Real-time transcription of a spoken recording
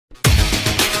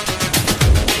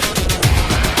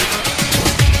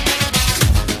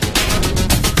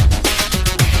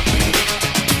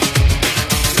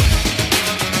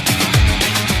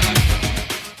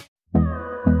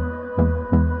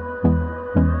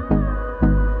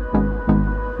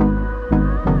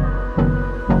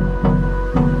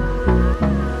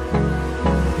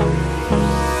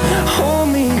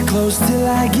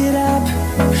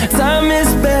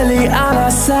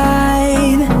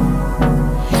inside.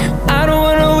 I don't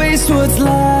wanna waste what's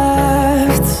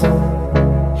left.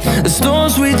 The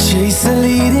storms we chase are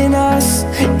leading us,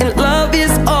 and love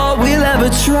is all we'll ever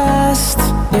trust.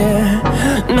 Yeah,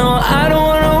 no, I don't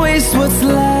wanna waste what's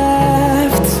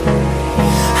left.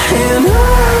 And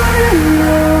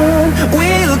on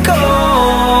we'll go,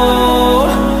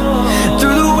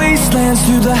 through the wastelands,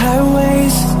 through the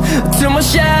highways, till my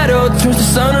shadow turns to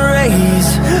sun rays.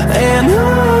 And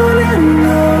on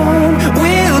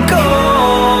we'll go,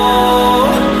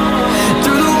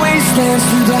 through the wastelands,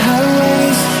 through the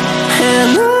highways,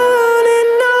 and on we'll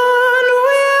go.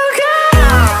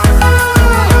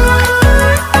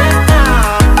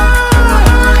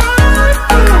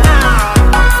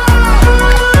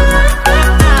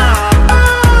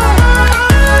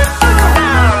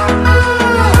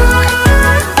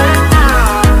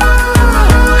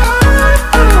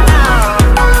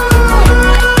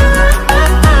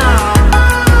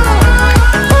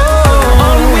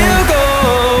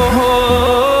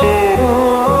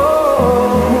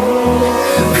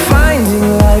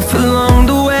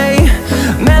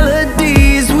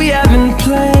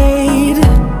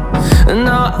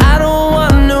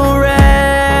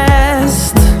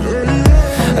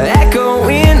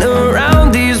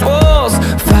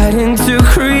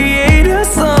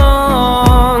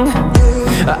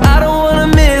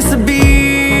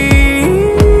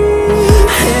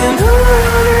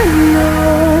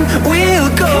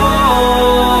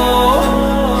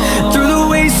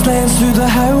 Through the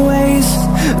highways,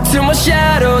 till my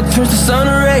shadow turns to sun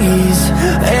rays.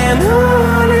 And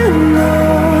on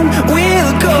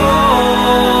we'll go,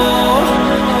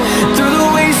 through the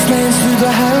wastelands, through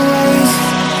the highways,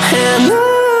 and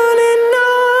on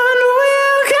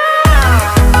we'll go.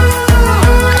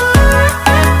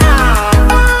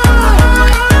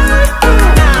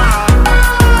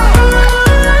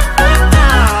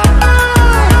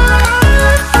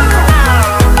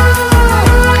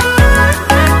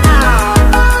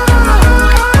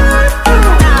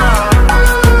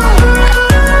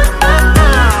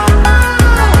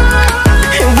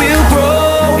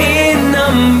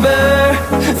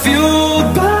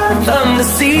 To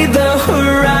see the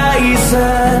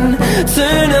horizon,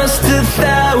 turn us to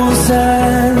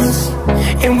thousands,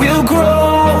 and we'll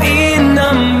grow in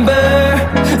number,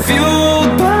 fuel